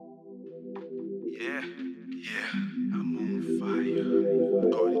Yeah, I'm on fire.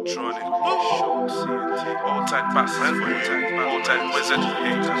 Polytronic, show, CNT, all type passes, all type wizard,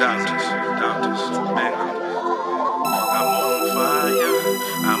 doubters, man. I'm on fire,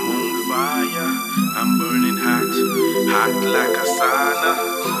 I'm burning hot like a sauna.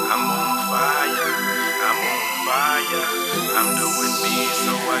 I'm on fire, I'm doing me,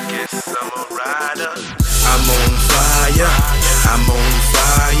 so I guess I'm a rider. I'm on fire,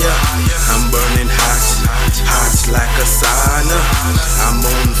 I'm burning hot like a sauna. I'm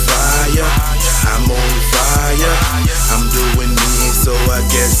on fire, I'm doing me, so I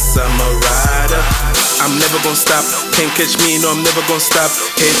guess I'm a rider. I'm never gonna stop, can't catch me, no I'm never gonna stop.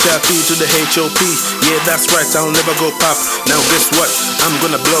 HIP to the HOP, yeah that's right, I'll never go pop. Now guess what, I'm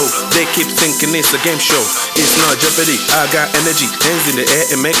gonna blow. They keep thinking it's a game show, it's not Jeopardy. I got energy, hands in the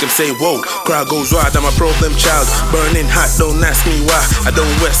air and make them say whoa. Crowd goes wild, I'm a problem child, burning hot, don't ask me why. I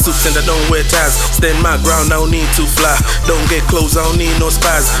don't wear suits and I don't wear ties, stand my ground, I don't need to fly. Don't get close, I don't need no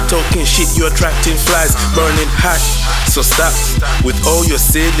spies. Talking shit, you attracting flies, burning hot. So stop with all your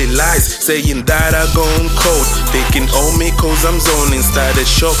silly lies, saying that I gone cold, taking on me cause I'm zoning. Started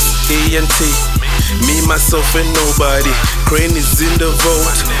shocks, ENT, me, myself and nobody. Crane is in the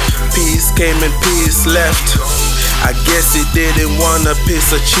vote, peace came and peace left. I guess he didn't want a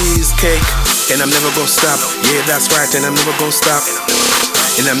piece of cheesecake. And I'm never gonna stop, yeah that's right, and I'm never gonna stop.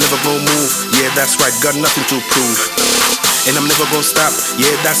 And I'm never gonna move, yeah that's right, got nothing to prove. And I'm never gonna stop,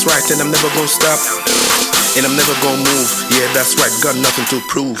 yeah that's right, and I'm never gonna stop. And I'm never gonna move, yeah that's right, got nothing to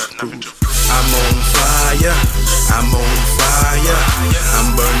prove. I'm on fire, I'm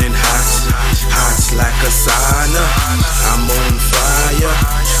burning hot like a sauna. I'm on fire,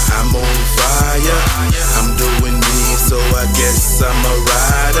 I'm doing me, so I guess I'm a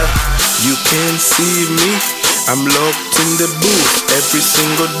rider. You can see me, I'm locked in the booth. Every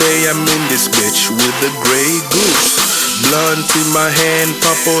single day I'm in this bitch with the grey goose. Blunt in my hand,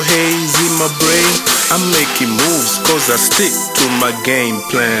 purple haze in my brain. I'm making moves cause I stick to my game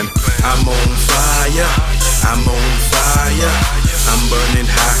plan. I'm on fire, I'm burning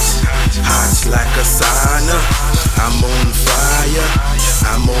hot like a sauna. I'm on fire,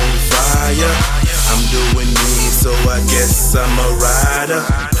 I'm doing me, so I guess I'm a rider.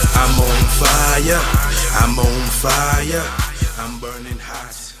 I'm on fire, I'm burning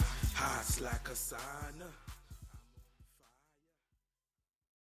hot like a sauna.